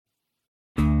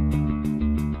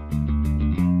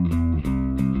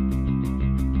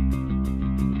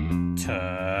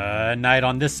Tonight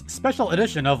on this special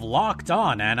edition of Locked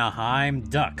On Anaheim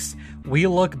Ducks, we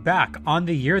look back on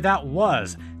the year that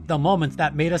was, the moments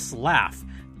that made us laugh,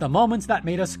 the moments that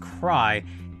made us cry,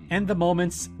 and the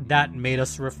moments that made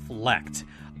us reflect.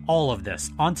 All of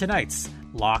this on tonight's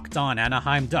Locked On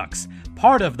Anaheim Ducks,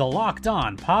 part of the Locked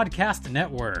On Podcast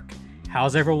Network.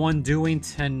 How's everyone doing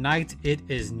tonight? It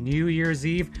is New Year's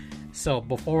Eve. So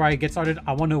before I get started,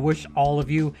 I want to wish all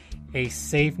of you a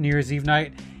safe New Year's Eve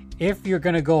night. If you're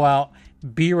going to go out,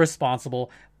 be responsible.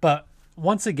 But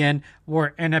once again,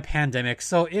 we're in a pandemic.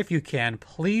 So if you can,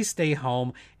 please stay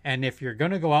home. And if you're going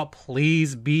to go out,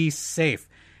 please be safe.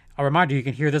 A reminder, you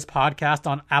can hear this podcast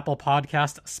on Apple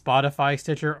Podcasts, Spotify,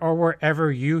 Stitcher, or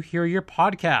wherever you hear your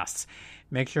podcasts.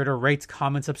 Make sure to rate,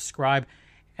 comment, subscribe.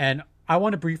 And I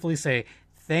want to briefly say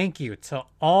thank you to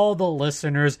all the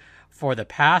listeners for the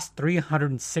past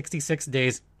 366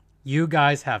 days. You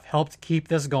guys have helped keep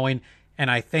this going. And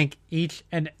I thank each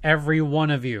and every one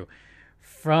of you,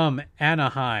 from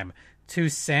Anaheim to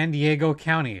San Diego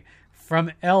County,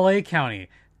 from LA County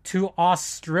to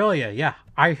Australia. Yeah,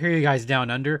 I hear you guys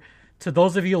down under. To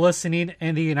those of you listening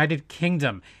in the United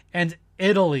Kingdom and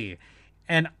Italy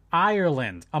and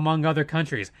Ireland, among other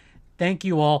countries. Thank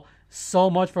you all so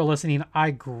much for listening.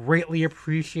 I greatly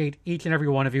appreciate each and every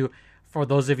one of you. For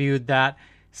those of you that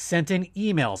sent in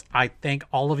emails, I thank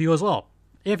all of you as well.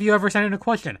 If you ever sent in a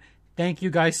question, thank you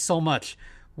guys so much.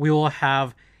 We will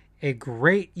have a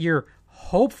great year,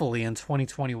 hopefully, in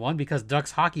 2021, because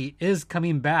Ducks hockey is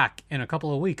coming back in a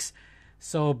couple of weeks.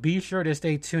 So be sure to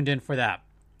stay tuned in for that.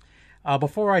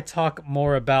 Before I talk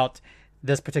more about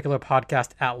this particular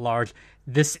podcast at large,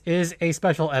 this is a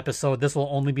special episode. This will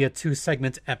only be a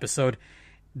 2-segment episode.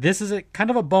 This is kind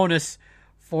of a bonus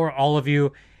for all of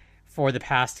you for the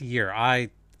past year.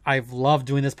 I've loved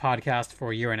doing this podcast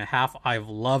for a year and a half. I've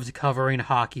loved covering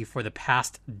hockey for the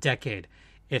past decade.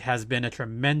 It has been a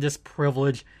tremendous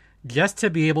privilege just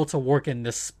to be able to work in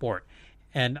this sport.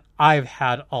 And I've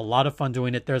had a lot of fun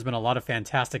doing it. There's been a lot of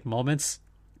fantastic moments,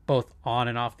 both on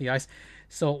and off the ice.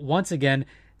 So once again,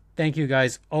 thank you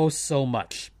guys oh so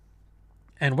much.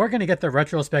 And we're going to get the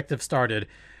retrospective started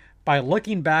by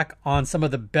looking back on some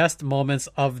of the best moments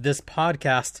of this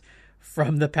podcast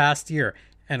from the past year.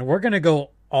 And we're going to go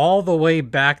all the way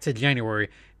back to January,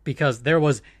 because there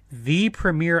was the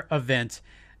premier event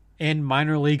in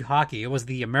minor league hockey. It was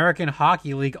the American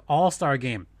Hockey League All-Star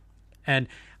Game. And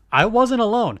I wasn't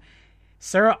alone.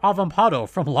 Sarah Avampado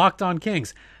from Locked On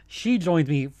Kings, she joined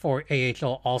me for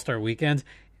AHL All-Star Weekend.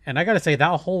 And I got to say,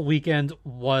 that whole weekend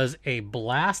was a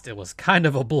blast. It was kind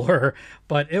of a blur,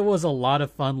 but it was a lot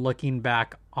of fun looking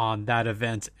back on that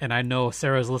event. And I know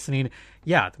Sarah's listening.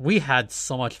 Yeah, we had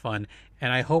so much fun.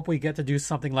 And I hope we get to do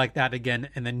something like that again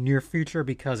in the near future,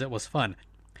 because it was fun.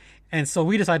 And so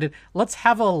we decided, let's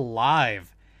have a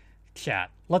live chat.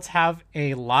 Let's have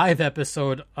a live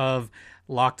episode of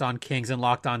Locked On Kings and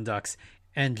Locked On Ducks,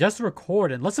 and just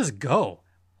record, and let's just go.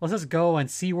 Let's just go and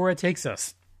see where it takes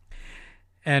us.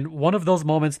 And one of those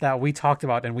moments that we talked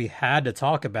about and we had to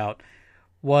talk about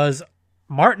was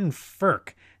Martin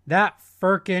Frk. That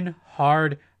Frkin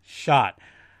hard shot.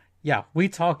 Yeah, we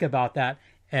talk about that.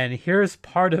 And here's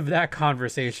part of that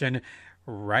conversation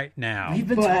right now. We've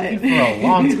been talking for a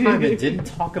long time and didn't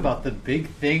talk about the big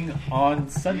thing on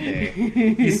Sunday.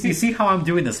 You see how I'm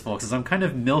doing this, folks, is I'm kind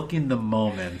of milking the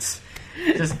moment.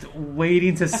 Just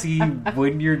waiting to see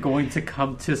when you're going to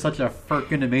come to such a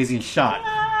frickin' amazing shot.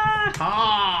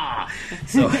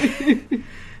 So,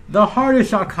 the hardest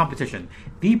shot competition.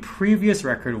 The previous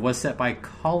record was set by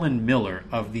Colin Miller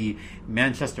of the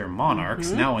Manchester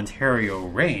Monarchs, now Ontario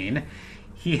Reign.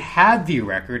 He had the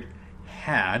record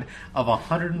of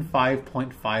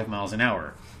 105.5 miles an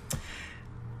hour.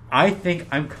 I think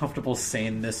I'm comfortable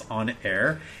saying this on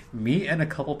air. Me and a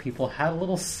couple people had a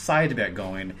little side bet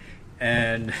going,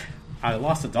 and I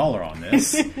lost $1 on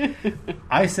this.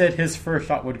 I said his first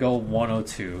shot would go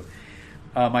 102.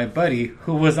 My buddy,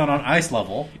 who was not on ice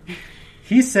level,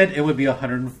 he said it would be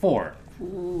 104.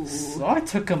 Ooh. So I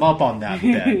took him up on that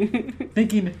bet,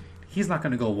 thinking he's not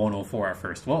going to go 104 at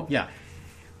first. Well, yeah.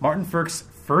 Martin Frk's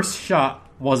first shot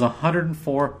was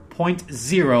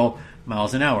 104.0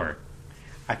 miles an hour.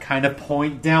 I kind of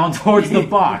point down towards the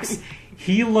box.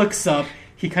 He looks up.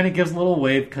 He kind of gives a little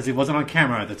wave because he wasn't on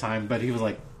camera at the time, but he was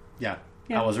like, yeah,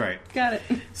 I was right. Got it.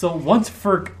 So once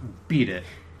Frk beat it,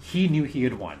 he knew he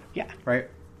had won. Yeah. Right?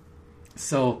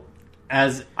 So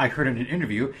as I heard in an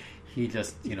interview, he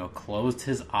just, closed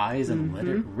his eyes and let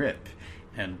it rip.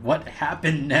 And what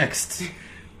happened next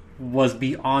was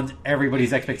beyond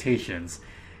everybody's expectations.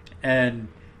 And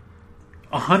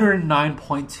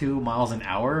 109.2 miles an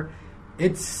hour,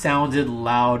 It sounded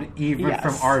loud even Yes.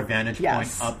 from our vantage point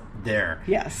Yes. up there.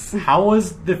 Yes. How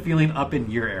was the feeling up in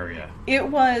your area? It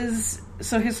was,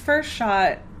 so his first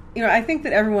shot, I think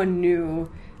that everyone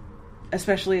knew,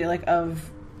 especially like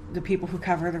of the people who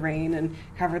cover the Reign and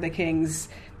cover the Kings,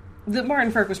 that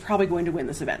Martin Firk was probably going to win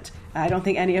this event. I don't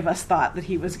think any of us thought that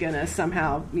he was going to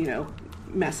somehow,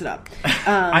 mess it up.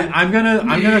 I'm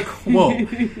gonna quote.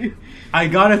 I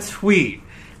got a tweet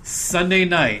Sunday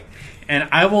night, and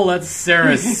I will let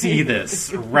Sarah see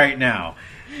this right now.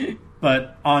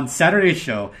 But on Saturday's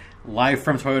show, live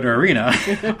from Toyota Arena,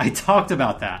 I talked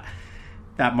about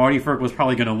that Marty Firk was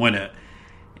probably going to win it,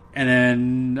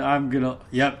 and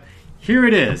then here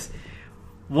it is.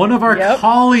 One of our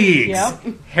colleagues,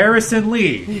 Harrison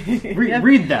Lee,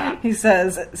 read that. He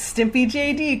says, Stimpy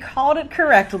JD called it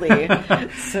correctly.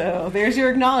 So there's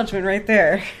your acknowledgement right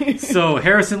there. So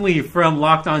Harrison Lee from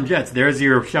Locked On Jets, there's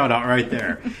your shout out right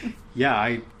there.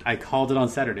 Yeah, I called it on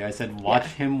Saturday. I said, watch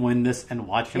him win this and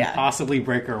watch him possibly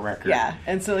break a record. Yeah,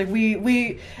 and so like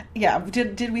we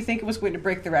did we think it was going to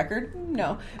break the record?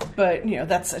 No, but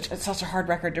that's it's such a hard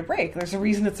record to break. There's a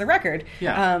reason it's a record.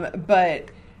 Yeah. But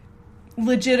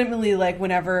legitimately, like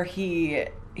whenever he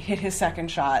hit his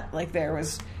second shot, like there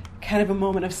was kind of a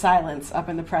moment of silence up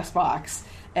in the press box.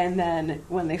 And then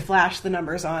when they flashed the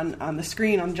numbers on the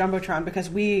screen on Jumbotron, because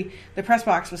the press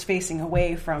box was facing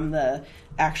away from the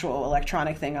actual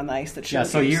electronic thing on the ice that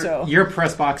showed your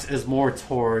press box is more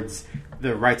towards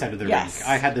the right side of the rink.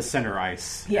 I had the center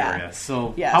ice area.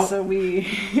 So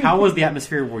how was the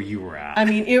atmosphere where you were at? I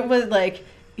mean, it was like,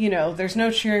 there's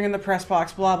no cheering in the press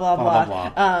box, blah, blah, blah. Blah,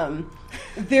 blah, blah.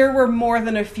 There were more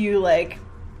than a few, like,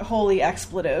 holy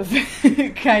expletive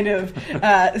kind of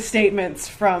statements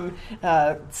from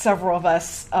several of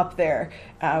us up there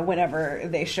whenever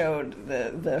they showed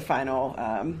the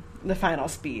final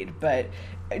speed. But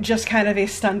just kind of a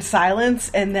stunned silence,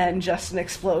 and then just an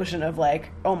explosion of like,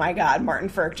 oh my god, Martin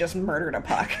Firk just murdered a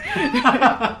puck.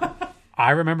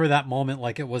 I remember that moment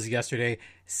like it was yesterday,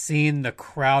 seeing the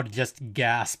crowd just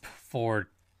gasp for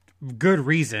good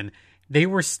reason. They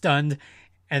were stunned,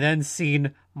 and then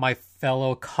seeing my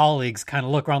fellow colleagues kind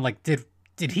of look around like, did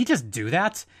he just do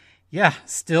that? Yeah,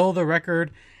 still the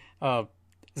record.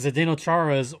 Zdeno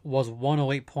Chara's was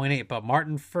 108.8, but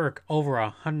Martin Firk over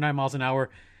 109 miles an hour.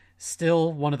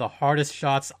 Still one of the hardest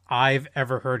shots I've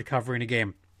ever heard covering a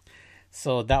game.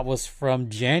 So that was from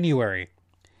January.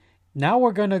 Now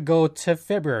we're going to go to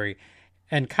February,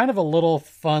 and kind of a little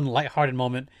fun, lighthearted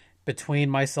moment between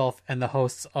myself and the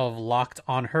hosts of Locked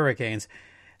on Hurricanes.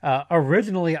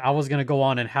 Originally, I was going to go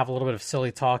on and have a little bit of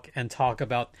silly talk and talk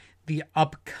about the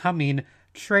upcoming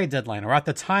trade deadline, or at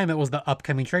the time it was the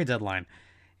upcoming trade deadline.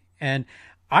 And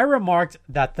I remarked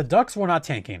that the Ducks were not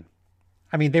tanking.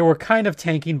 I mean, they were kind of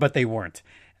tanking, but they weren't.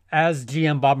 As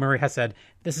GM Bob Murray has said,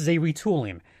 this is a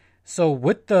retooling. So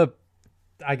with the,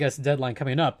 deadline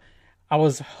coming up, I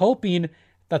was hoping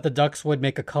that the Ducks would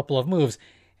make a couple of moves.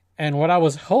 And what I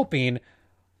was hoping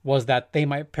was that they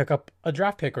might pick up a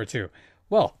draft pick or two.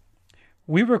 Well,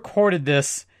 we recorded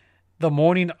this the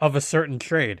morning of a certain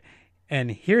trade.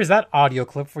 And here's that audio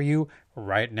clip for you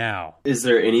right now. Is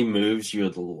there any moves you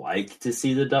would like to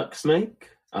see the Ducks make?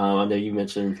 I know you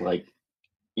mentioned like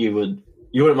you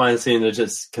wouldn't mind seeing them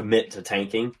just commit to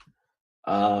tanking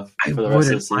for the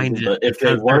rest of the season. But if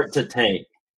they weren't to tank,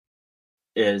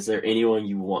 is there anyone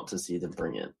you want to see them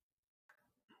bring in?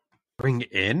 Bring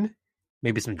in?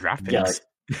 Maybe some draft picks.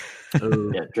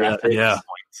 Draft picks. Yeah.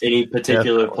 Any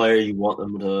particular player you want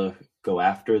them to go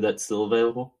after that's still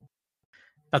available?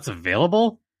 That's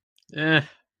available?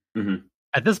 Mm-hmm.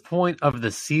 At this point of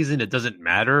the season, it doesn't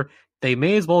matter. They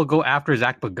may as well go after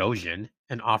Zach Bogosian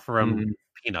and offer him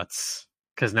peanuts,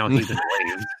 because now he's been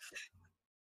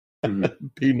waived.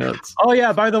 Peanuts. Oh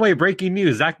yeah, by the way, breaking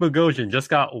news: Zach Bogosian just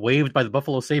got waived by the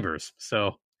Buffalo Sabres.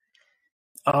 So,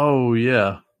 oh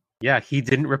yeah, he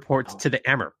didn't report to the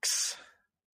Amerks.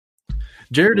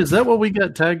 Jared, is that what we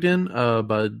got tagged in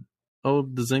by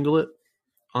the Zinglet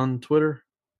on Twitter?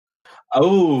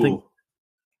 Oh,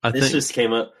 I think just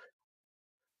came up.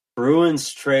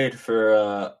 Bruins trade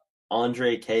for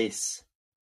Andre Case.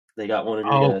 They got one of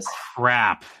your guys.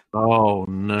 Crap! Oh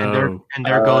no! And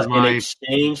there goes my in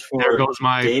exchange for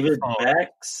David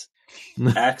Bax,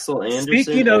 Axel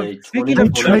Anderson. Speaking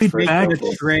of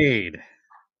trade.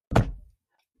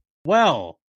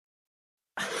 Well,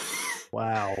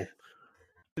 wow.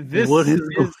 This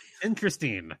is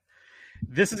interesting.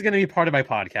 This is going to be part of my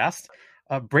podcast.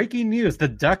 Breaking news: the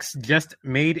Ducks just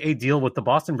made a deal with the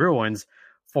Boston Bruins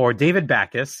for David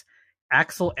Backes,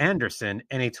 Axel Anderson,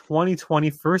 and a 2020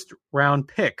 first-round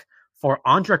pick for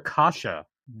Ondrej Kase.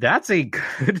 That's a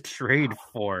good trade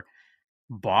for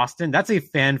Boston. That's a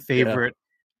fan favorite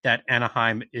that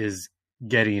Anaheim is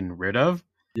getting rid of.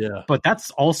 Yeah. But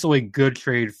that's also a good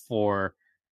trade for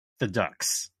the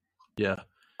Ducks. Yeah.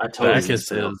 I totally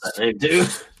misspelled that name, dude.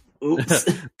 Oops.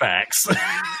 Backus.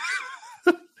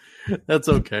 That's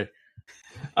okay.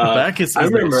 Backus is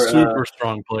a super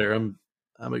strong player.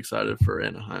 I'm excited for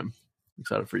Anaheim.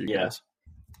 Excited for you guys.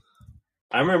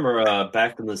 I remember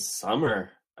back in the summer,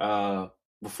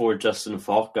 before Justin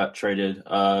Falk got traded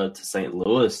to St.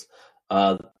 Louis,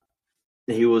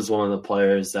 he was one of the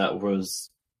players that was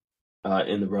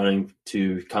in the running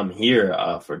to come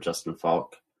here for Justin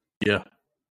Falk. Yeah.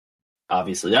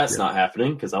 Obviously, that's not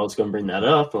happening because I was going to bring that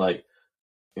up. Like,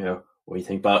 what do you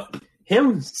think about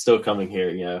him still coming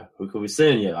here? Who could we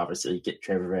send? Obviously, get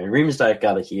Trevor Van Riemsdyk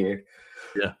out of here.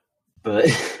 Yeah. But,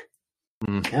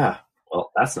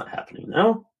 well, that's not happening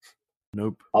now.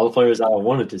 Nope. All the players I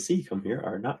wanted to see come here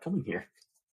are not coming here.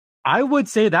 I would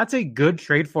say that's a good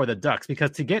trade for the Ducks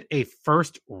because to get a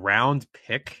first-round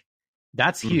pick,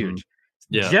 that's huge.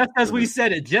 Yeah. Just as we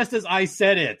said it, just as I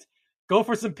said it. Go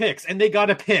for some picks, and they got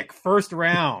a pick first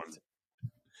round.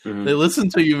 They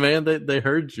listened to you, man. They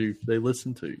heard you. They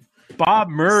listened to you. Bob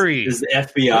Murray is the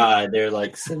FBI. They're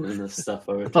like sending this stuff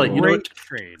over. Great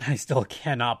trade. I still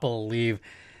cannot believe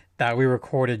that we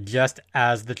recorded just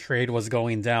as the trade was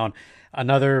going down.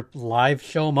 Another live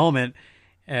show moment,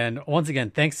 and once again,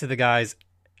 thanks to the guys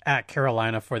at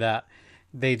Carolina for that.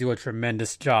 They do a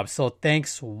tremendous job. So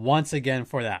thanks once again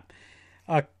for that.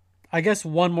 I guess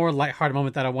one more lighthearted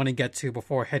moment that I want to get to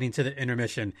before heading to the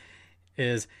intermission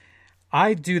is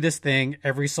I do this thing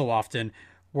every so often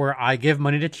where I give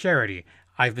money to charity.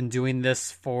 I've been doing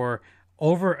this for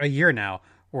over a year now,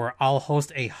 where I'll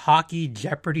host a Hockey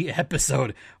Jeopardy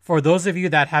episode. For those of you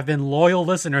that have been loyal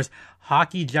listeners,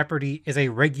 Hockey Jeopardy is a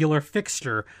regular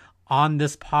fixture on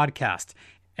this podcast.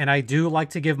 And I do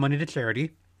like to give money to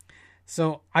charity.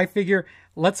 So I figure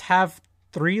let's have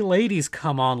 3 ladies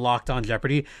come on Locked On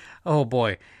Jeopardy. Oh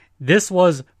boy, this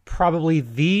was probably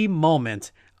the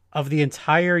moment of the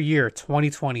entire year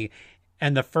 2020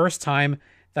 and the first time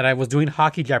that I was doing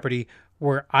Hockey Jeopardy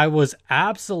where I was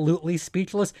absolutely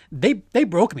speechless. They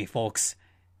broke me, folks.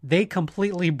 They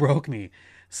completely broke me.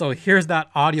 So here's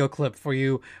that audio clip for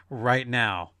you right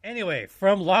now. Anyway,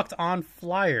 from Locked On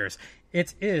Flyers,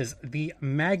 it is the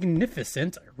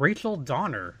magnificent Rachel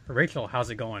Donner. Rachel, how's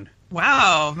it going?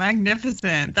 Wow,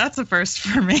 magnificent. That's a first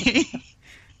for me.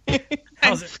 I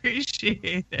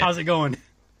appreciate it. How's it going?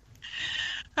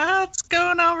 It's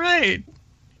going all right.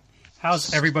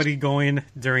 How's everybody going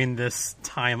during this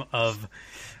time of,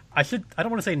 I don't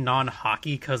want to say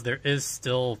non-hockey because there is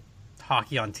still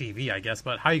hockey on TV, I guess,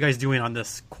 but how are you guys doing on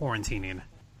this quarantining?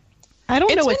 I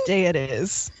don't know what day it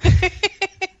is.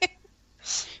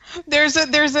 There's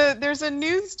a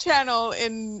news channel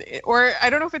or I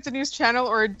don't know if it's a news channel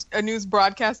or a news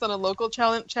broadcast on a local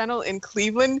channel in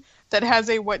Cleveland that has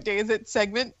a "What Day Is It"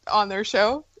 segment on their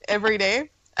show every day.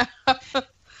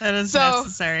 That is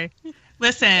necessary.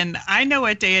 Listen, I know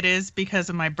what day it is because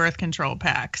of my birth control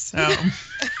pack. So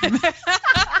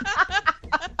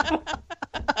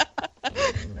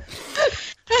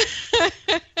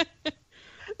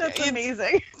that's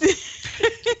amazing.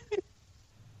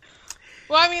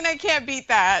 Well, I mean, I can't beat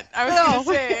that. I was going to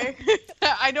say,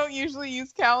 I don't usually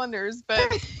use calendars, but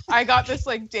I got this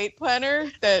date planner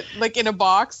that in a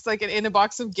box, in a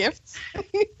box of gifts.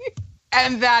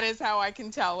 And that is how I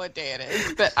can tell what day it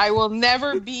is. But I will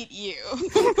never beat you.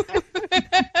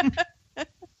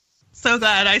 So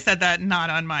glad I said that not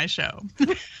on my show.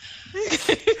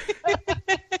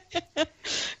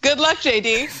 Good luck,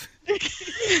 JD.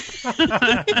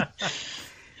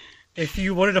 If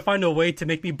you wanted to find a way to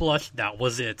make me blush, that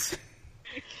was it.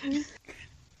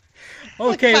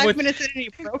 Okay, 5 minutes in and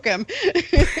you broke him.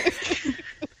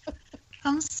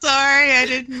 I'm sorry, I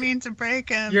didn't mean to break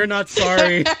him. You're not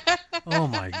sorry. Oh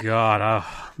my god, oh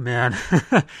man.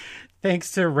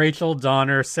 Thanks to Rachel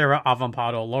Donner, Sarah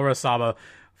Avampado, Laura Saba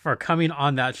for coming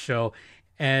on that show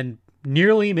and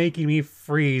nearly making me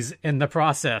freeze in the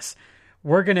process.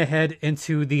 We're going to head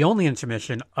into the only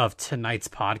intermission of tonight's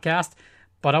podcast.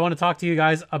 But I want to talk to you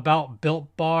guys about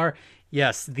Built Bar.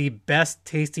 Yes, the best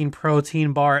tasting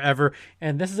protein bar ever.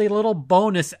 And this is a little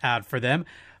bonus ad for them.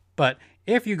 But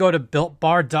if you go to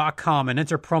BuiltBar.com and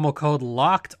enter promo code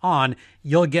LOCKEDON,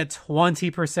 you'll get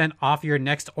 20% off your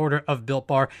next order of Built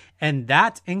Bar. And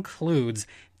that includes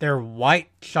their white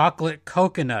chocolate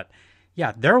coconut.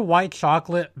 Yeah, their white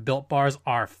chocolate Built Bars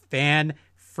are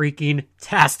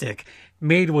fan-freaking-tastic.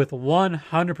 Made with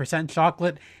 100%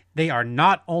 chocolate. They are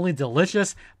not only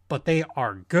delicious, but they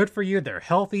are good for you. They're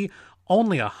healthy,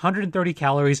 only 130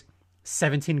 calories,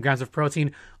 17 grams of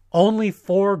protein, only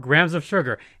 4 grams of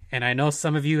sugar. And I know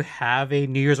some of you have a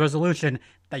New Year's resolution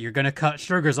that you're going to cut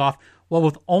sugars off. Well,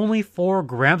 with only 4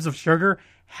 grams of sugar,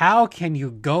 how can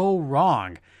you go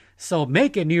wrong? So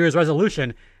make a New Year's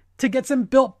resolution to get some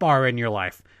Built Bar in your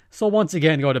life. So once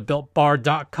again, go to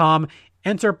BuiltBar.com,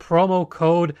 enter promo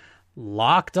code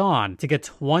LOCKEDON to get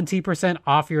 20%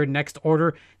 off your next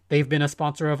order. They've been a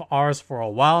sponsor of ours for a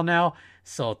while now.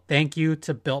 So thank you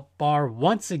to Built Bar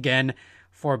once again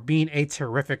for being a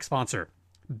terrific sponsor.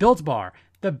 Built Bar,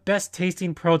 the best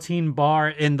tasting protein bar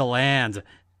in the land.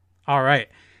 All right.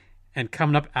 And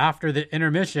coming up after the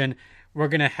intermission, we're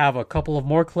going to have a couple of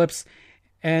more clips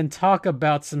and talk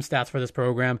about some stats for this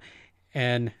program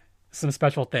and some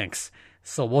special thanks.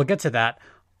 So we'll get to that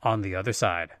on the other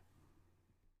side.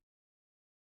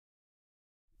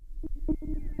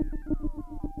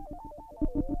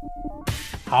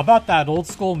 How about that old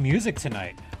school music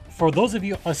tonight? For those of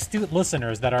you astute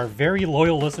listeners that are very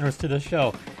loyal listeners to the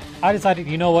show, I decided,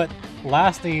 you know what?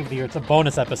 Last day of the year, it's a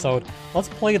bonus episode. Let's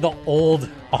play the old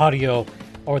audio,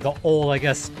 or the old,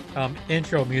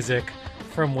 intro music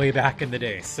from way back in the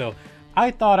day. So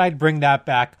I thought I'd bring that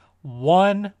back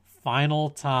one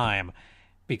final time,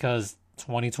 because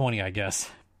 2020, I guess.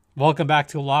 Welcome back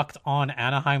to Locked On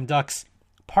Anaheim Ducks,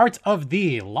 part of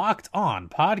the Locked On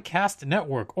Podcast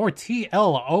Network, or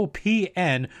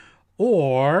TLOPN,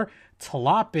 or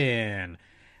Tlopin.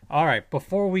 All right,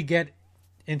 before we get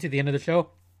into the end of the show,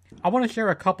 I want to share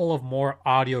a couple of more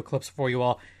audio clips for you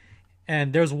all.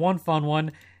 And there's one fun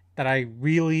one that I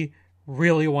really,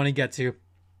 really want to get to.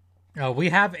 We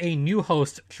have a new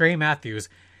host, Trey Matthews.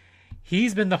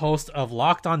 He's been the host of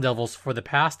Locked On Devils for the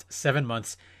past 7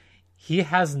 months. He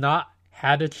has not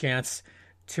had a chance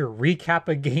to recap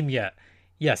a game yet.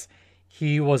 Yes,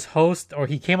 he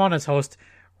came on as host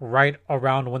right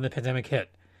around when the pandemic hit.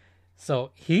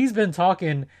 So he's been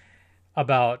talking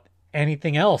about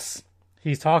anything else.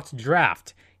 He's talked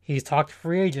draft. He's talked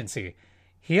free agency.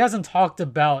 He hasn't talked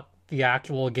about the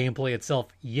actual gameplay itself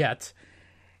yet.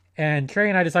 And Trey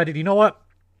and I decided, you know what?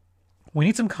 We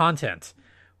need some content.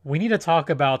 We need to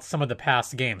talk about some of the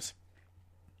past games.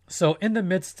 So in the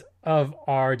midst of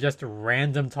our just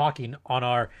random talking on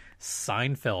our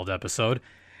Seinfeld episode,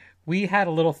 we had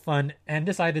a little fun and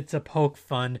decided to poke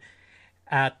fun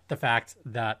at the fact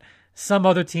that some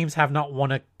other teams have not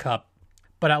won a cup,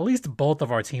 but at least both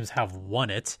of our teams have won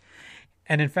it.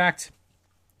 And in fact,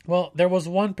 well, there was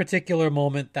one particular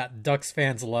moment that Ducks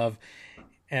fans love,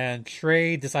 and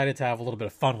Trey decided to have a little bit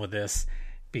of fun with this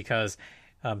because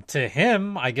to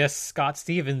him, I guess Scott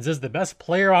Stevens is the best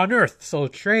player on earth. So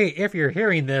Trey, if you're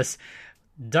hearing this,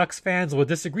 Ducks fans will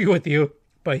disagree with you,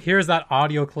 but here's that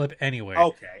audio clip anyway.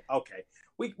 Okay.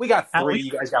 We got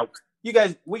 3.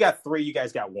 We got 3. You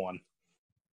guys got 1.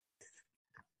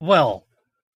 Well,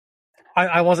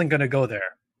 I wasn't going to go there.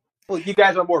 Well, you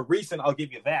guys are more recent, I'll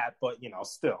give you that, but,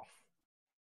 still.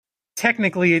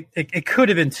 Technically, it could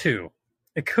have been 2.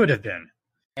 It could have been.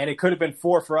 And it could have been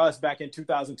 4 for us back in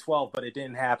 2012, but it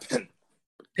didn't happen.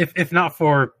 If not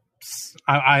for...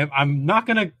 I'm not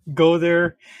going to go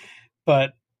there,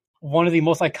 but one of the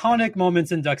most iconic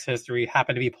moments in Ducks history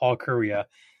happened to be Paul Kariya,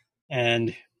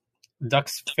 and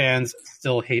Ducks fans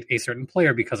still hate a certain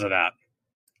player because of that.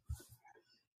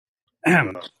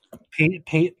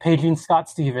 Paging Scott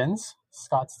Stevens.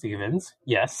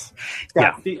 Yes.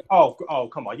 Oh,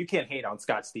 come on. You can't hate on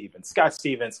Scott Stevens. Scott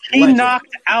Stevens. He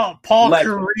knocked out Paul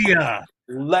Kariya.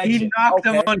 Legend. He knocked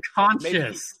him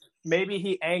unconscious. Maybe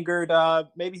he angered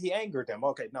him.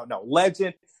 Okay, no.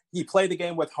 Legend. He played the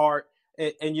game with heart.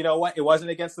 And you know what? It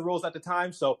wasn't against the rules at the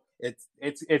time, so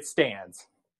it stands.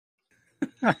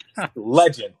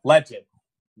 Legend.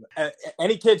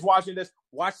 Any kids watching this,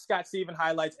 watch Scott Stevens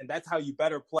highlights, and that's how you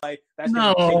better play.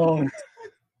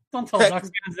 Don't tell Ducks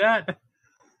fans that.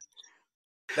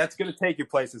 That's going to take you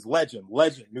places. Legend.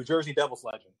 New Jersey Devils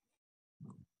legend.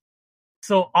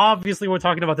 So obviously we're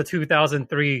talking about the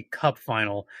 2003 Cup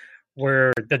final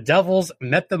where the Devils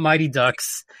met the Mighty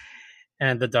Ducks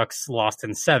and the Ducks lost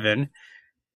in 7.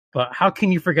 But how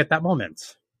can you forget that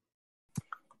moment?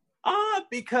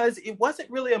 Because it wasn't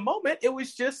really a moment. It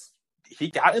was just he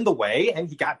got in the way and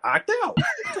he got knocked out.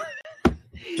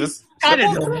 Just got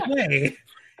in the way.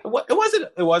 It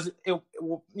wasn't.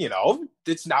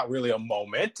 It's not really a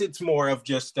moment. It's more of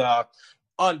just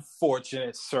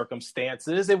unfortunate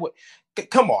circumstances.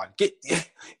 Come on,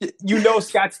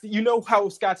 Scott. You know how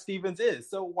Scott Stevens is.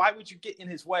 So why would you get in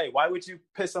his way? Why would you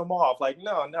piss him off?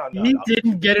 No. He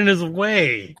didn't get in his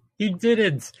way. He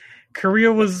didn't.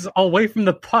 Kariya was away from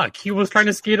the puck. He was trying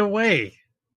to skate away.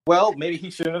 Well, maybe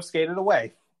he shouldn't have skated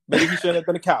away. Maybe he shouldn't have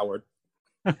been a coward.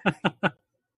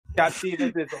 Scott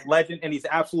Stevens is a legend, and he's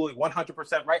absolutely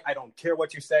 100% right. I don't care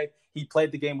what you say. He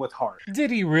played the game with heart.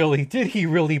 Did he really? Did he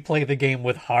really play the game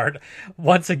with heart?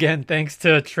 Once again, thanks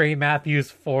to Trey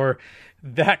Matthews for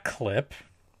that clip.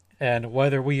 And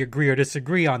whether we agree or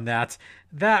disagree on that,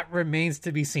 that remains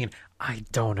to be seen. I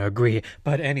don't agree.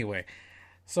 But anyway,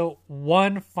 so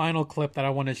one final clip that I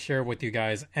want to share with you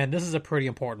guys, and this is a pretty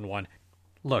important one.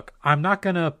 Look, I'm not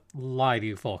going to lie to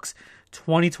you folks.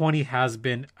 2020 has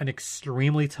been an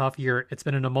extremely tough year. It's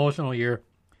been an emotional year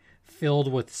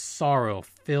filled with sorrow,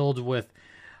 filled with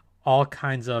all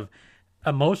kinds of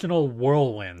emotional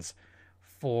whirlwinds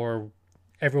for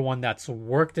everyone that's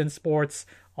worked in sports,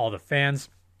 all the fans.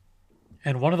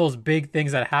 And one of those big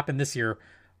things that happened this year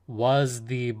was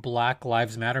the Black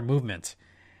Lives Matter movement.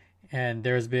 And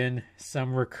there's been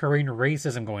some recurring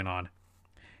racism going on.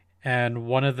 And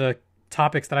one of the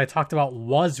topics that I talked about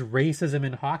was racism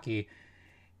in hockey.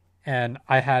 And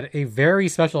I had a very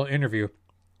special interview,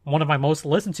 one of my most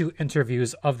listened to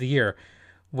interviews of the year,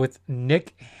 with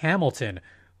Nick Hamilton,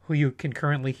 who you can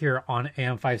currently hear on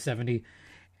AM 570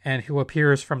 and who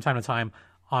appears from time to time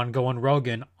on Going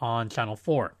Rogan on Channel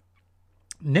 4.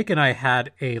 Nick and I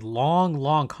had a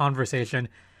long conversation,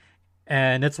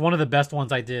 and it's one of the best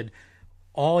ones I did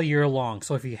all year long.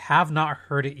 So if you have not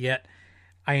heard it yet,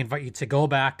 I invite you to go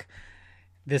back.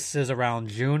 This is around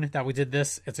June that we did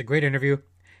this. It's a great interview.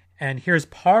 And here's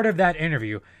part of that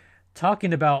interview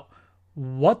talking about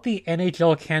what the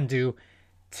NHL can do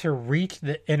to reach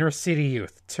the inner city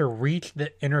youth, to reach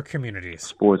the inner communities.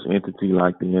 Sports entity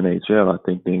like the NHL, I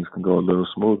think things can go a little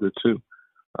smoother too.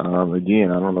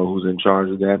 Again, I don't know who's in charge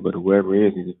of that, but whoever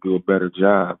is needs to do a better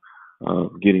job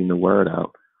of getting the word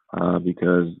out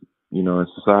because, you know, in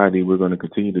society, we're going to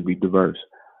continue to be diverse.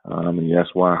 And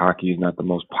that's why hockey is not the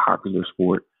most popular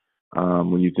sport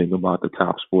when you think about the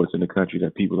top sports in the country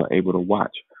that people are able to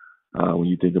watch. When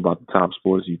you think about the top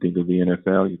sports, you think of the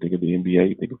NFL, you think of the NBA,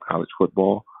 you think of college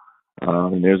football.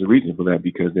 And there's a reason for that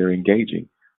because they're engaging.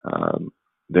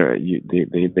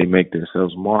 They make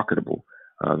themselves marketable.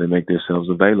 They make themselves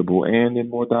available and they're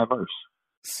more diverse.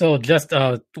 So just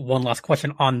one last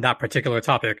question on that particular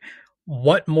topic.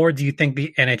 What more do you think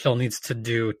the NHL needs to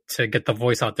do to get the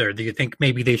voice out there? Do you think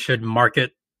maybe they should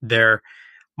market their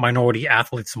minority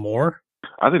athletes more?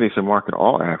 I think they should market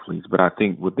all athletes, but I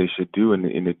think what they should do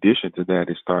in addition to that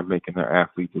is start making their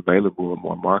athletes available and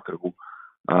more marketable.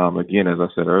 Again, as I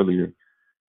said earlier,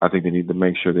 I think they need to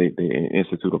make sure they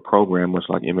institute a program much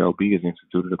like MLB is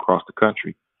instituted across the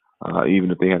country. Even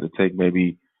if they had to take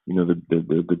maybe, you know, the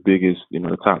biggest, you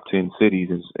know, the top 10 cities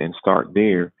and start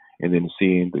there and then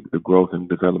seeing the growth and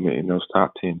development in those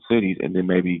top 10 cities and then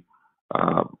maybe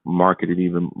market it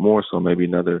even more so, maybe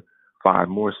another 5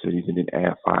 more cities and then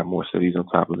add 5 more cities on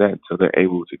top of that. So they're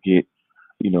able to get,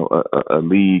 you know, a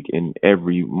league in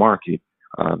every market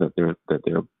that they're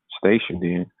stationed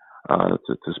in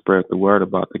to spread the word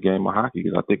about the game of hockey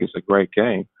because I think it's a great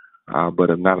game.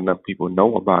 But if not enough people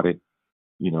know about it,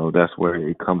 you know, that's where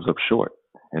it comes up short.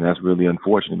 And that's really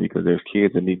unfortunate because there's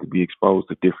kids that need to be exposed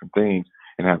to different things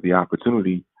and have the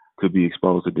opportunity to be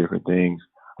exposed to different things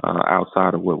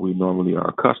outside of what we normally are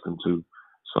accustomed to.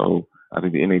 So I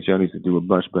think the NHL needs to do a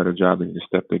much better job than to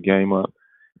step their game up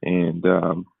and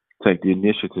take the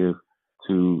initiative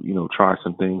to, you know, try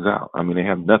some things out. I mean, they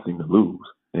have nothing to lose.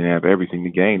 They have everything to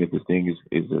gain if this thing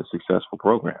is a successful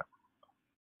program.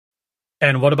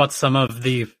 And what about some of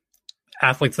the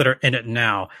athletes that are in it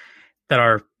now that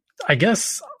are, I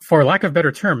guess, for lack of a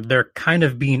better term, they're kind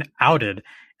of being outed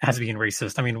as being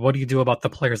racist? I mean, what do you do about the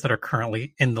players that are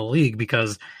currently in the league?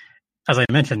 Because, as I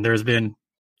mentioned, there's been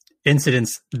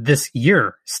incidents this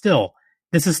year still.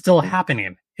 This is still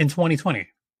happening in 2020.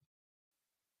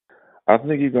 I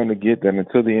think you're going to get that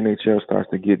until the NHL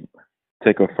starts to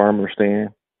take a firmer stand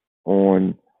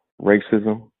on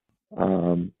racism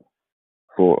and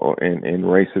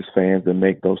racist fans that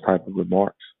make those type of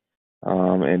remarks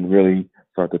and really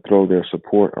start to throw their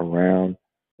support around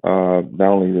not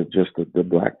only just the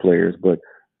black players but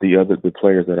the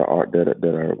players that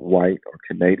are white or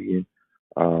Canadian.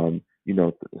 You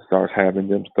know, starts having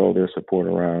them throw their support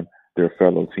around their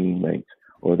fellow teammates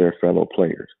or their fellow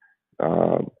players.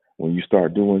 When you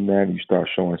start doing that, you start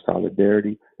showing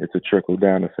solidarity. It's a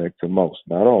trickle-down effect to most,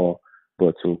 not all,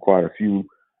 but to quite a few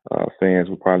fans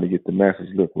will probably get the message,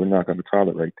 look, we're not going to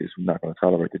tolerate this. We're not going to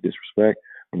tolerate the disrespect.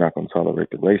 We're not going to tolerate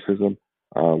the racism.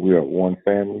 We are one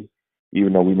family.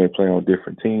 Even though we may play on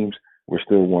different teams, we're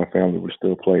still one family. We're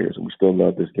still players, and we still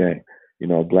love this game. You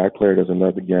know, a black player doesn't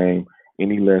love the game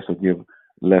any less or give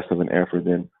less of an effort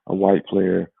than a white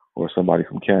player or somebody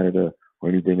from Canada or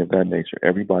anything of that nature.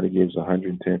 Everybody gives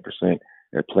 110%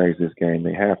 that plays this game.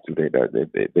 They have to.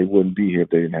 They wouldn't be here if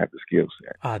they didn't have the skill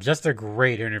set. Just a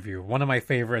great interview. One of my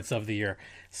favorites of the year.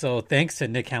 So thanks to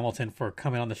Nick Hamilton for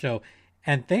coming on the show.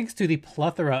 And thanks to the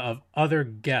plethora of other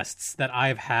guests that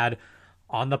I've had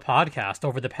on the podcast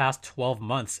over the past 12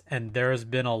 months. And there's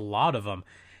been a lot of them.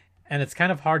 And it's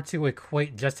kind of hard to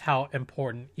equate just how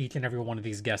important each and every one of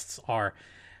these guests are.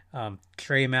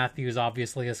 Trey Matthews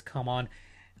obviously has come on.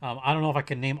 I don't know if I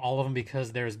can name all of them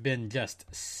because there's been just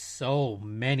so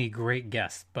many great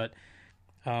guests. But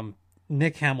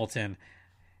Nick Hamilton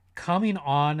coming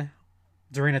on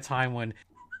during a time when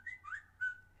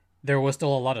there was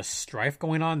still a lot of strife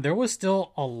going on. There was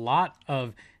still a lot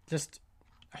of just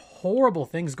horrible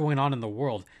things going on in the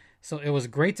world. So it was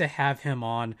great to have him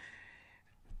on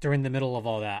during the middle of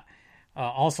all that.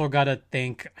 Also got to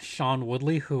thank Sean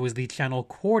Woodley, who is the channel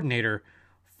coordinator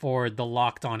for the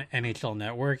Locked On NHL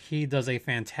Network. He does a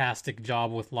fantastic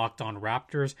job with Locked On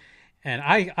Raptors. And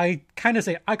I kind of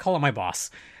say, I call him my boss,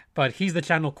 but he's the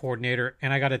channel coordinator.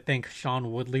 And I got to thank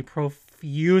Sean Woodley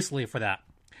profusely for that.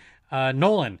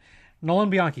 Nolan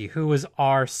Bianchi, who is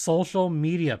our social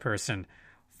media person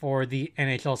for the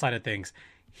NHL side of things.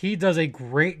 He does a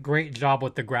great job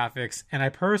with the graphics. And I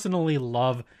personally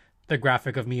love the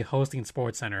graphic of me hosting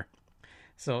SportsCenter.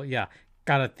 So yeah,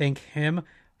 got to thank him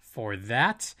for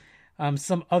that.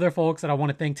 Some other folks that I want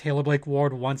to thank, Taylor Blake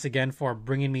Ward once again for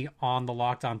bringing me on the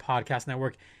Locked On Podcast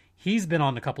Network. He's been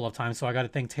on a couple of times, so I got to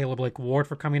thank Taylor Blake Ward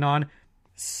for coming on.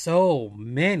 So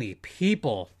many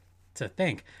people to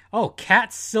thank. Oh,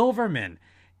 Catherine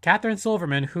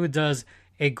Silverman, who does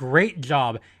a great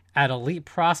job at Elite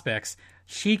Prospects.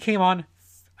 She came on.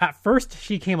 At first,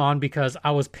 she came on because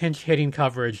I was pinch hitting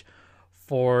coverage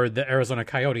for the Arizona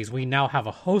Coyotes. We now have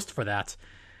a host for that.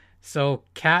 So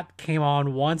Kat came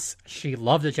on once. She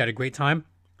loved it. She had a great time.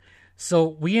 So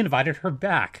we invited her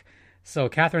back. So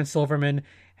Catherine Silverman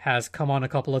has come on a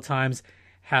couple of times,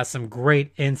 has some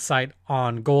great insight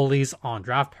on goalies, on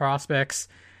draft prospects.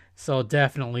 So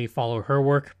definitely follow her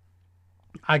work.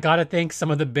 I got to thank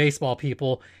some of the baseball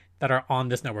people that are on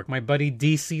this network. My buddy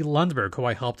DC Lundberg, who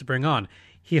I helped bring on.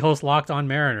 He hosts Locked On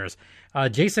Mariners.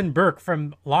 Jason Burke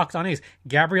from Locked On A's.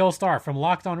 Gabrielle Starr from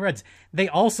Locked On Reds. They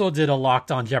also did a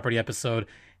Locked On Jeopardy episode,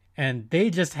 and they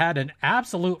just had an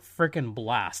absolute freaking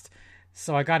blast.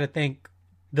 So I got to thank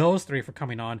those three for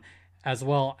coming on, as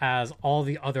well as all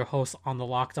the other hosts on the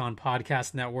Locked On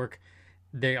Podcast Network.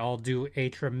 They all do a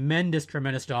tremendous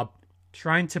job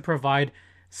trying to provide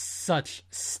such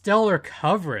stellar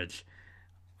coverage.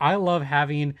 I love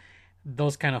having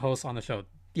those kind of hosts on the show.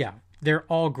 Yeah, they're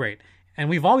all great. And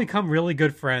we've all become really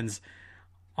good friends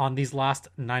on these last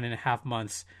 9.5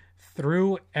 months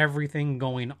through everything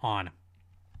going on.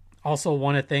 Also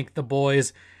want to thank the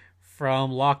boys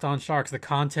from Locked On Sharks, the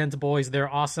content boys.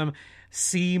 They're awesome.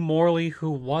 C. Morley,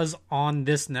 who was on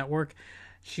this network.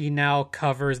 She now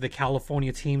covers the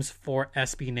California teams for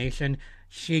SB Nation.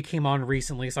 She came on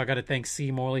recently, so I got to thank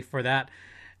C. Morley for that.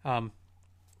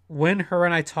 When her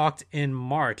and I talked in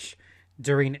March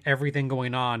during everything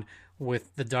going on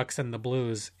with the Ducks and the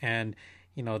Blues and,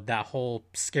 you know, that whole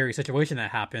scary situation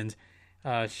that happened,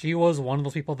 she was one of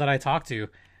those people that I talked to.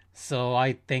 So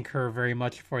I thank her very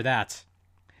much for that.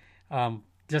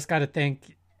 Just got to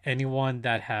thank anyone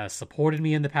that has supported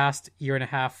me in the past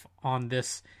 1.5 years on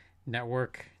this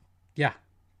network. Yeah,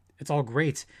 it's all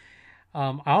great.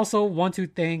 I also want to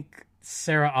thank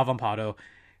Sarah Avampado,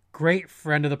 great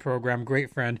friend of the program,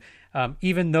 great friend.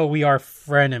 Even though we are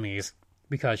frenemies,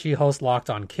 because she hosts Locked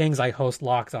On Kings, I host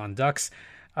Locked On Ducks.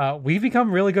 We've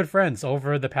become really good friends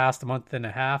over the past 1.5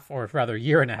 months, or rather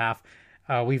 1.5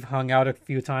 years. We've hung out a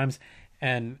few times,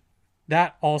 and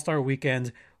that All-Star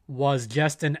weekend was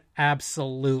just an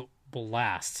absolute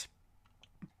blast.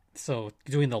 So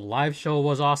doing the live show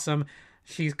was awesome.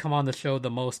 She's come on the show the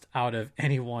most out of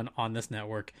anyone on this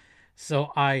network.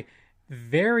 So I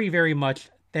very much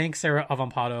thank Sarah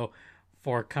Avampado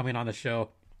for coming on the show.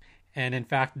 And in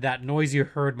fact, that noise you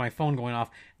heard, my phone going off,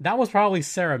 that was probably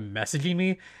Sarah messaging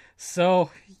me.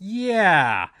 So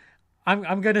yeah,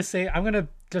 I'm going to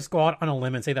just go out on a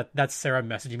limb and say that that's Sarah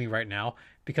messaging me right now,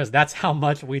 because that's how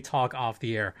much we talk off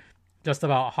the air, just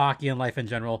about hockey and life in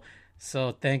general.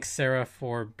 So thanks, Sarah,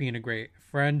 for being a great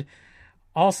friend.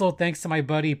 Also, thanks to my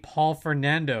buddy Paul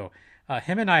Fernando.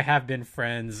 Him and I have been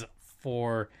friends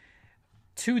for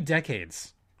 2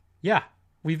 decades. Yeah,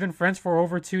 we've been friends for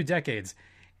over 2 decades.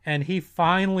 And he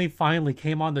finally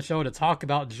came on the show to talk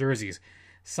about jerseys.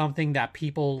 Something that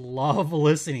people love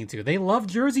listening to. They love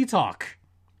jersey talk.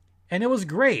 And it was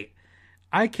great.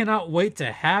 I cannot wait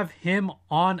to have him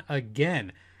on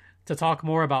again to talk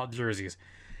more about jerseys.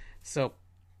 So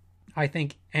I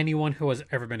thank anyone who has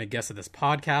ever been a guest of this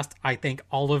podcast. I thank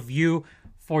all of you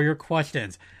for your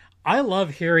questions. I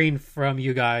love hearing from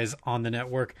you guys on the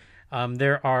network.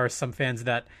 There are some fans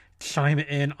that chime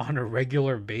in on a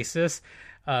regular basis.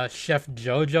 Chef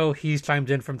Jojo, he's chimed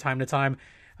in from time to time.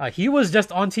 He was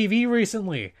just on TV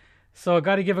recently, so I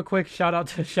got to give a quick shout out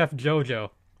to Chef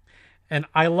Jojo. And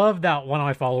I love that one of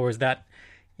my followers that,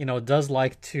 does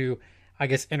like to, I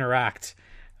guess, interact.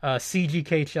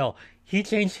 CGKHL, he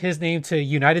changed his name to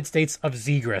United States of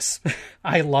Zegras.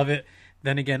 I love it.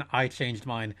 Then again, I changed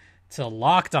mine to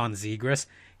Locked on Zegras.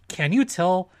 Can you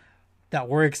tell that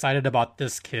we're excited about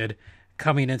this kid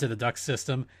coming into the Ducks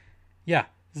system? Yeah,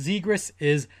 Zegras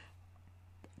is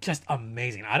just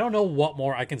amazing. I don't know what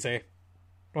more I can say.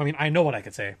 I mean, I know what I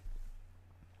could say.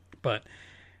 But,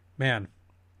 man,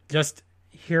 just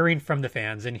hearing from the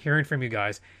fans and hearing from you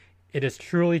guys, it is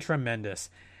truly tremendous.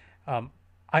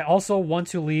 I also want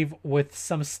to leave with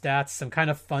some stats, some kind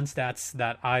of fun stats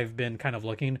that I've been kind of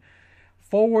looking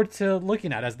forward to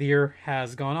looking at as the year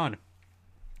has gone on.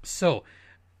 So,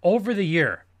 over the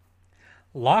year,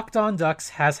 Locked On Ducks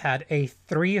has had a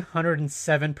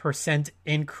 307%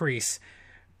 increase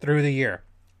through the year.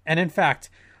 And in fact,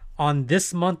 on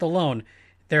this month alone,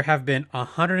 there have been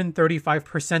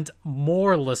 135%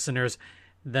 more listeners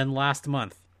than last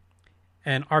month.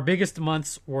 And our biggest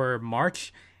months were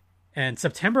March, and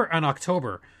September and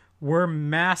October were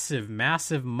massive,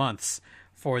 massive months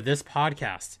for this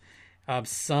podcast.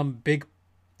 Some big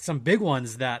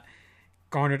ones that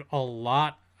garnered a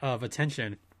lot of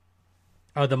attention.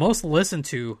 The most listened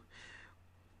to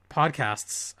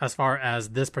podcasts, as far as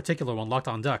this particular one, Locked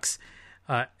On Ducks,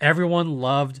 everyone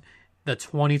loved the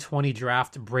 2020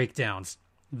 draft breakdowns.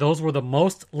 Those were the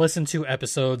most listened to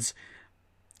episodes,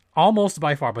 almost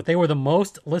by far, but they were the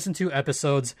most listened to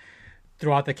episodes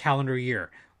throughout the calendar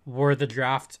year, were the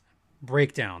draft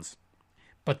breakdowns.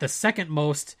 But the second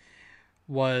most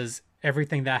was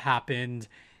everything that happened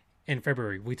in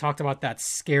February. We talked about that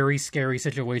scary, scary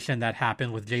situation that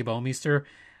happened with Jay Bouwmeester.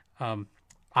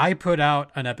 I put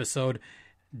out an episode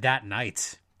that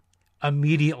night,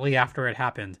 immediately after it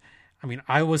happened. I mean,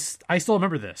 I still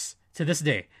remember this to this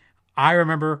day. I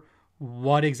remember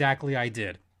what exactly I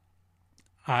did.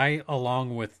 I,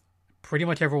 along with pretty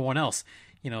much everyone else,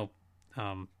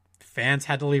 fans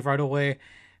had to leave right away.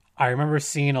 I remember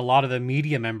seeing a lot of the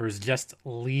media members just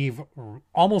leave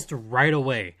almost right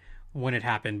away when it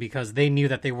happened, because they knew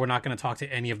that they were not going to talk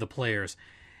to any of the players.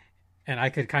 And I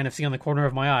could kind of see on the corner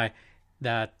of my eye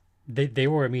that they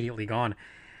were immediately gone.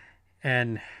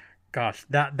 And gosh,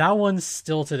 that one's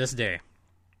still to this day.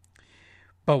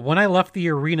 But when I left the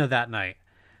arena that night,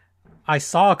 I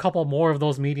saw a couple more of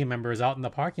those media members out in the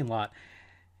parking lot,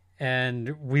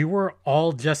 and we were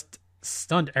all just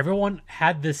stunned. Everyone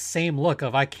had this same look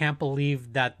of, I can't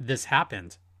believe that this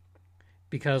happened.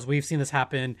 Because we've seen this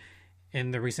happen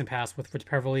in the recent past with Rich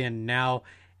Peverly, and now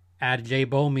add Jay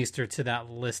Bouwmeester to that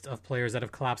list of players that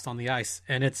have collapsed on the ice.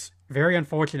 And it's very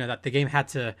unfortunate that the game had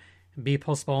to be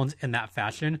postponed in that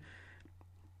fashion.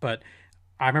 But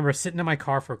I remember sitting in my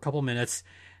car for a couple minutes,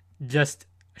 just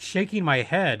shaking my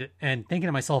head and thinking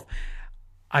to myself,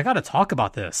 I got to talk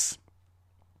about this.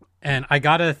 And I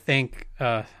got to thank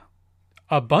a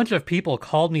bunch of people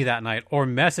called me that night or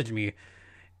messaged me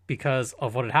because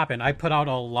of what had happened. I put out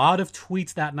a lot of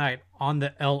tweets that night on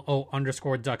the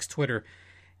LO_Ducks Twitter.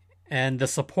 And the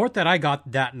support that I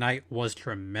got that night was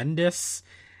tremendous.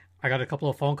 I got a couple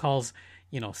of phone calls,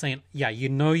 saying, yeah,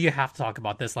 you have to talk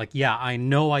about this. Like, yeah, I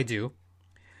know I do.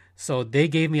 So they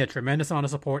gave me a tremendous amount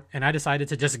of support, and I decided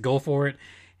to just go for it.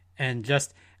 And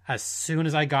just as soon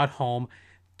as I got home,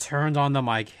 turned on the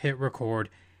mic, hit record,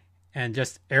 and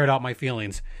just aired out my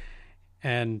feelings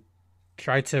and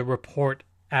tried to report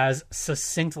as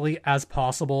succinctly as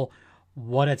possible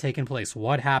what had taken place,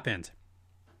 what happened.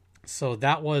 So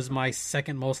that was my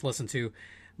second most listened to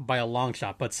by a long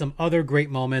shot. But some other great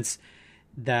moments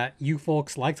that you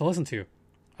folks like to listen to.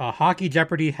 Hockey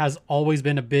Jeopardy has always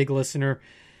been a big listener.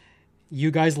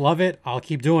 You guys love it. I'll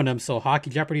keep doing them. So Hockey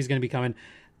Jeopardy is going to be coming.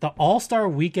 The All-Star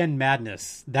Weekend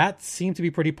Madness, that seemed to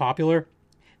be pretty popular.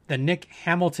 The Nick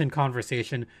Hamilton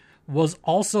conversation was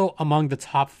also among the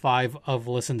top 5 of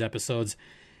listened episodes.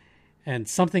 And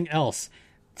something else.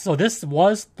 So this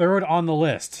was third on the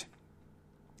list.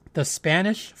 The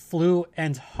Spanish flu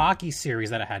and hockey series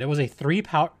that I had. It was a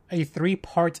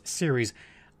three-part series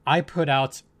I put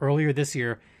out earlier this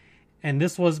year. And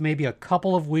this was maybe a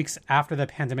couple of weeks after the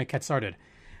pandemic had started.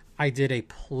 I did a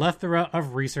plethora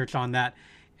of research on that,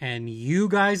 and you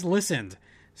guys listened.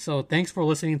 So thanks for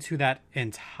listening to that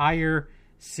entire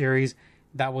series.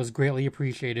 That was greatly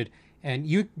appreciated. And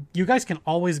you guys can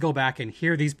always go back and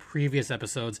hear these previous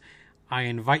episodes. I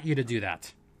invite you to do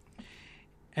that.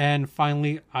 And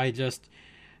finally, I just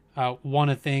want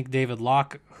to thank David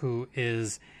Locke, who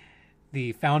is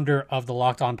the founder of the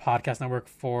Locked On Podcast Network,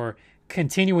 for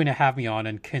continuing to have me on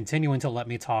and continuing to let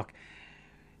me talk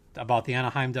about the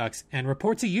Anaheim Ducks and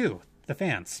report to you, the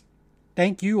fans.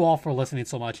 Thank you all for listening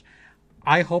so much.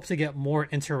 I hope to get more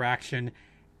interaction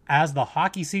as the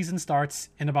hockey season starts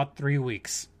in about 3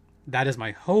 weeks. That is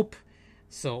my hope.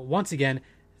 So once again,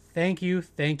 thank you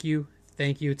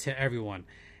to everyone.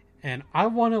 And I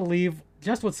want to leave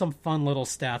just with some fun little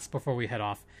stats before we head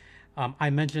off. I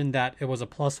mentioned that it was a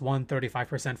plus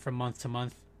 135% from month to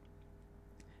month.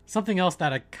 Something else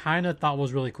that I kind of thought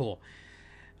was really cool.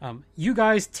 You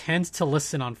guys tend to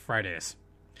listen on Fridays.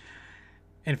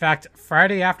 In fact,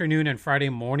 Friday afternoon and Friday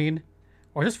morning,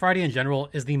 or just Friday in general,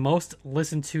 is the most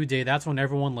listened to day. That's when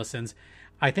everyone listens.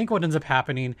 I think what ends up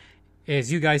happening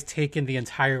is you guys take in the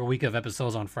entire week of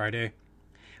episodes on Friday,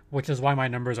 which is why my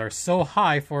numbers are so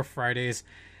high for Fridays,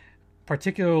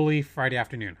 particularly Friday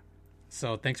afternoon.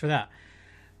 So thanks for that.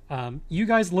 You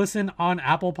guys listen on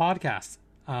Apple Podcasts.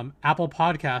 Apple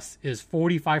Podcasts is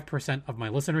 45% of my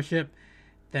listenership.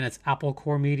 Then it's Apple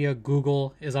Core Media,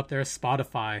 Google is up there,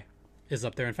 Spotify is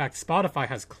up there. In fact, Spotify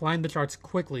has climbed the charts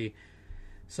quickly.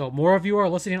 So more of you are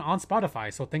listening on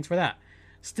Spotify, so thanks for that.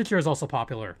 Stitcher is also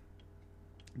popular.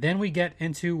 Then we get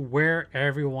into where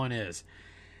everyone is.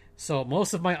 So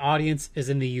most of my audience is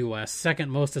in the US. Second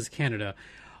most is Canada.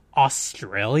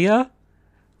 Australia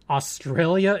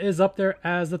is up there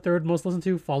as the third most listened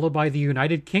to, followed by the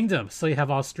United Kingdom. So you have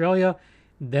Australia,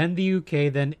 then the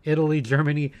UK, then Italy,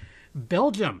 Germany,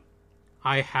 Belgium.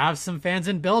 I have some fans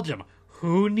in Belgium.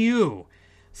 Who knew?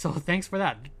 So thanks for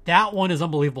that. That one is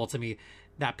unbelievable to me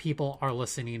that people are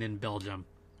listening in Belgium.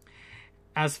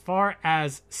 As far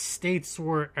as states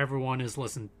where everyone is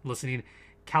listening,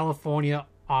 California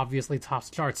obviously tops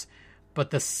charts.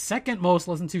 But the second most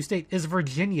listened to state is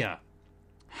Virginia.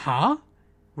 Huh?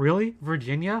 Really?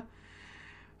 Virginia?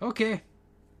 Okay,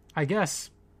 I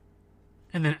guess.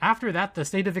 And then after that, the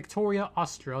state of Victoria,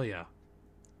 Australia.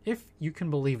 If you can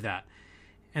believe that.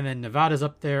 And then Nevada's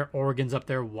up there, Oregon's up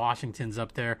there, Washington's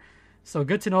up there. So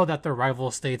good to know that the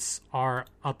rival states are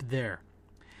up there.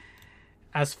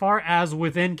 As far as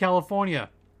within California,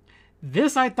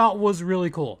 this I thought was really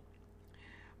cool.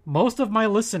 Most of my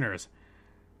listeners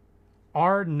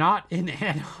are not in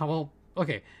Anaheim. Well,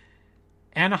 okay.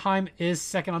 Anaheim is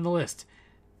second on the list.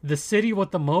 The city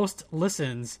with the most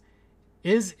listens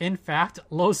is, in fact,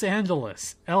 Los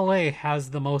Angeles. LA has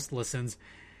the most listens,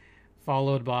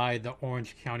 followed by the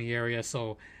Orange County area.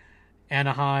 So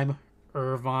Anaheim,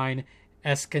 Irvine,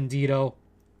 Escondido,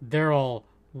 they're all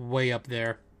way up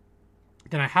there.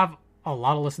 Then I have a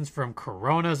lot of listens from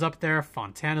Corona's up there,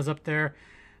 Fontana's up there,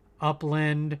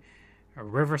 Upland,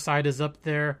 Riverside is up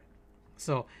there.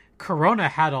 So Corona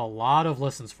had a lot of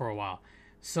listens for a while.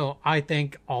 So I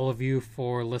thank all of you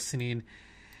for listening.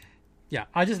 Yeah,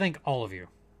 I just thank all of you.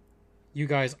 You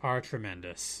guys are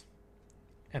tremendous.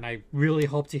 And I really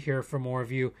hope to hear from more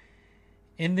of you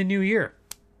in the new year.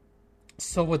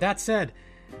 So with that said,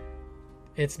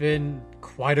 it's been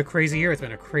quite a crazy year. It's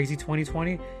been a crazy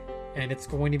 2020. And it's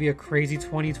going to be a crazy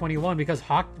 2021 because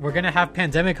we're going to have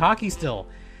pandemic hockey still,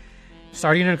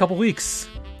 starting in a couple weeks,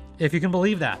 if you can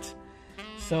believe that.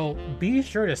 So be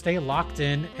sure to stay locked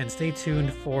in and stay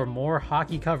tuned for more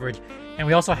hockey coverage. And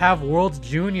we also have World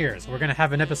Juniors. We're going to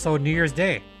have an episode New Year's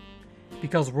Day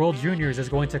because World Juniors is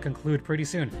going to conclude pretty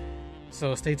soon.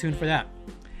 So stay tuned for that.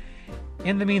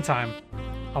 In the meantime,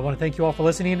 I want to thank you all for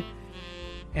listening.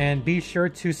 And be sure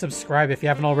to subscribe if you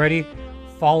haven't already.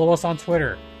 Follow us on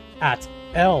Twitter at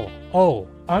LO_Ducks.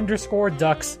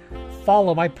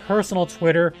 Follow my personal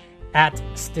Twitter at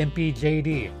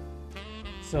StimpyJD.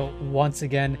 So once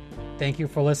again, thank you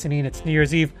for listening. It's New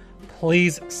Year's Eve.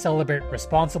 Please celebrate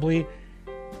responsibly.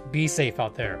 Be safe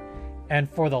out there. And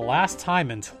for the last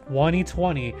time in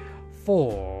 2020,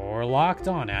 for Locked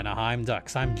On Anaheim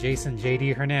Ducks, I'm Jason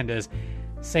JD Hernandez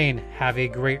saying have a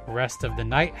great rest of the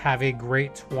night. Have a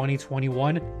great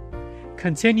 2021.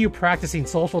 Continue practicing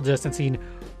social distancing.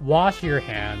 Wash your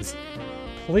hands.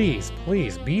 Please,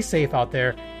 please be safe out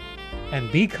there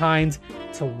and be kind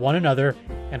to one another.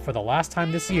 And for the last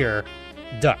time this year,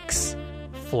 ducks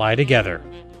fly together.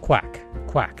 Quack,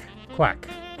 quack, quack,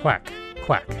 quack,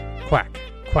 quack, quack,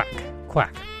 quack,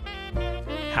 quack.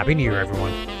 Happy New Year,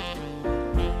 everyone.